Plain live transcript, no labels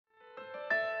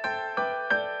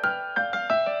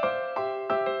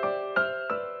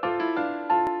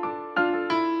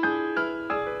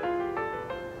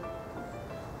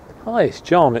Hi, it's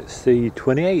John. It's the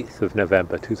 28th of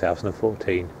November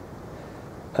 2014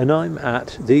 and I'm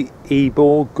at the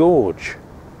Ebbor Gorge,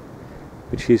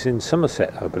 which is in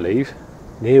Somerset, I believe,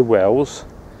 near Wells,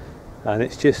 and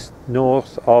it's just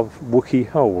north of Wookey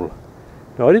Hole.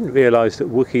 Now, I didn't realise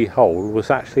that Wookey Hole was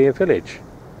actually a village.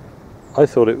 I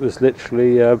thought it was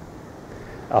literally a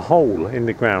hole in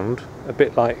the ground, a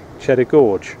bit like Cheddar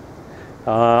Gorge.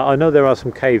 I know there are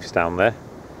some caves down there,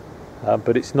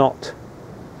 but it's not.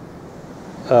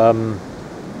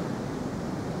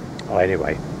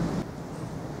 Anyway,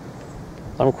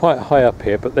 I'm quite high up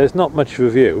here, but there's not much of a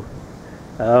view.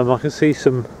 I can see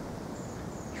some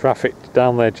traffic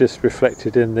down there just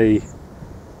reflected in the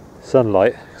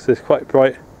sunlight, because there's quite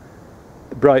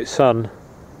bright sun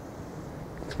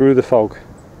through the fog.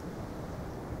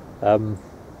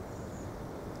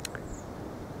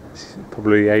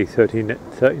 Probably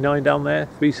A39 down there,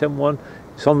 371.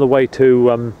 It's on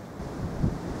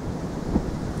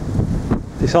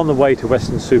the way to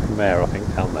Weston-super-Mare, I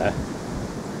think, down there,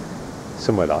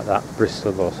 somewhere like that,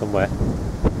 Bristol or somewhere.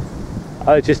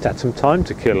 I just had some time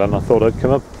to kill, and I thought I'd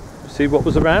come up see what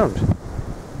was around.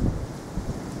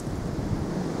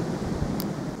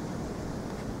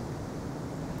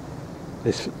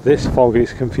 This fog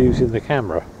is confusing the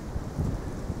camera.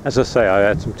 As I say, I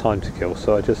had some time to kill,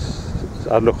 so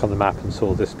I looked on the map and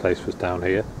saw this place was down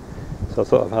here. So I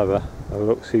thought I'd have a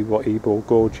look, see what Ebbor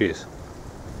Gorge is.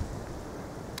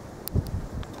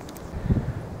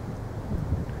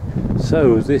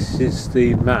 So this is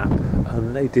the map,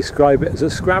 and they describe it as a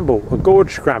scramble, a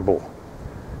gorge scramble.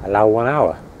 Allow 1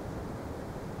 hour.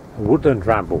 A woodland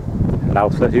ramble. Allow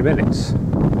 30 minutes.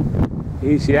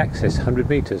 Easy access 100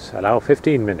 metres. Allow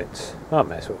 15 minutes. I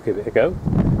may as well give it a go.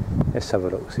 Let's have a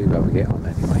look, see where we get on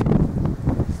anyway.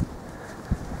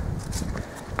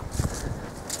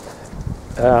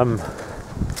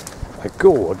 A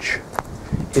gorge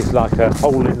is like a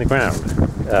hole in the ground.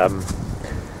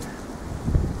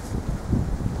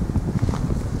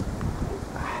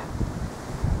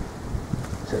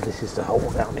 So this is the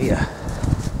hole down here.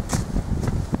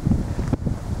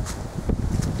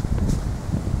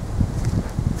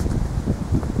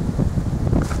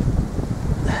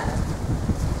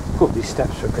 Oh, these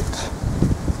steps are a bit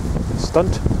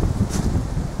stunt.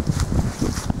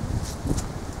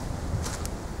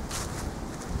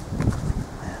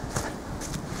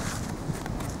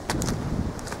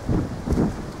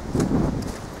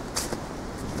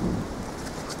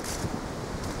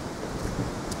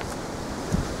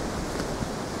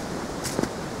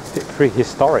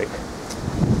 Prehistoric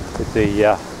with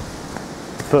the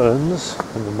ferns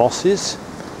and the mosses.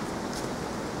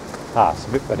 It's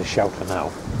a bit better shelter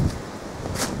now.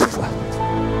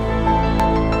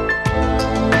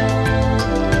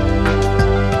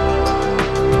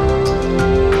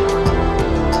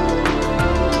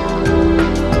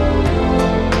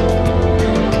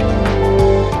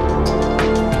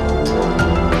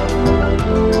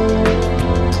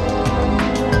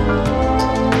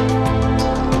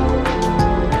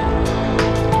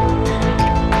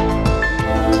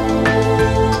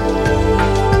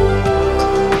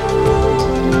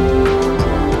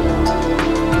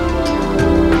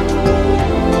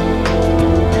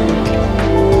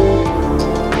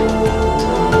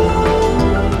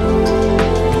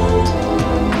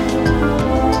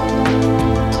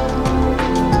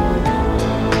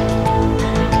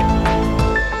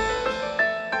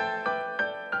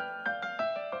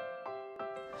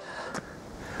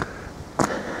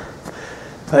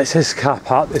 It says car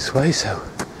park this way, so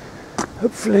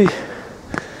hopefully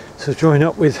join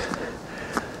up with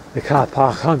the car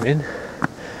park I'm in.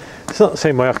 It's not the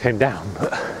same way I came down,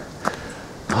 but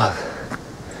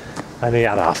I've only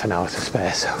had half an hour to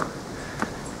spare, so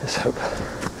let's hope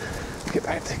I get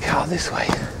back to the car this way.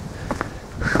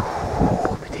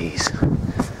 Whew, bit ease.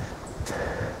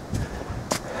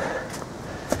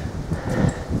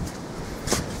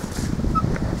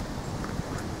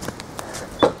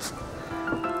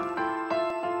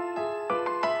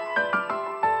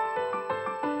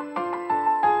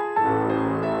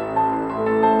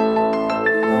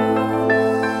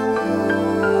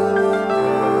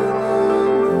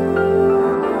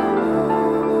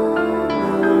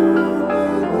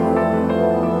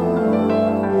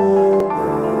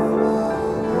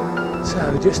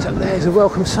 Just up there is a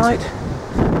welcome sight,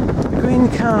 the green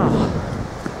car.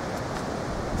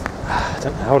 I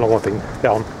don't know how long I've been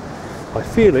gone. I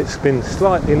feel it's been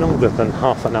slightly longer than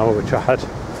half an hour, which I had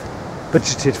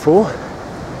budgeted for.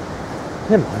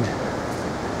 Never mind.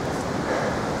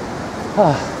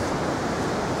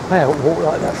 I haven't walked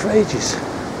like that for ages.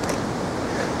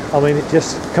 I mean, it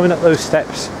just coming up those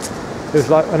steps, it was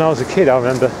like when I was a kid. I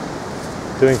remember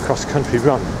doing cross-country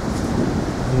run,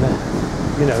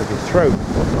 and you know, your throat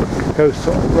goes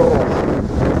sort of raw.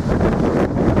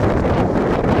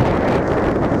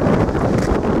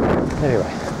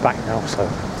 Anyway, back now, so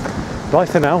bye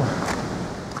for now.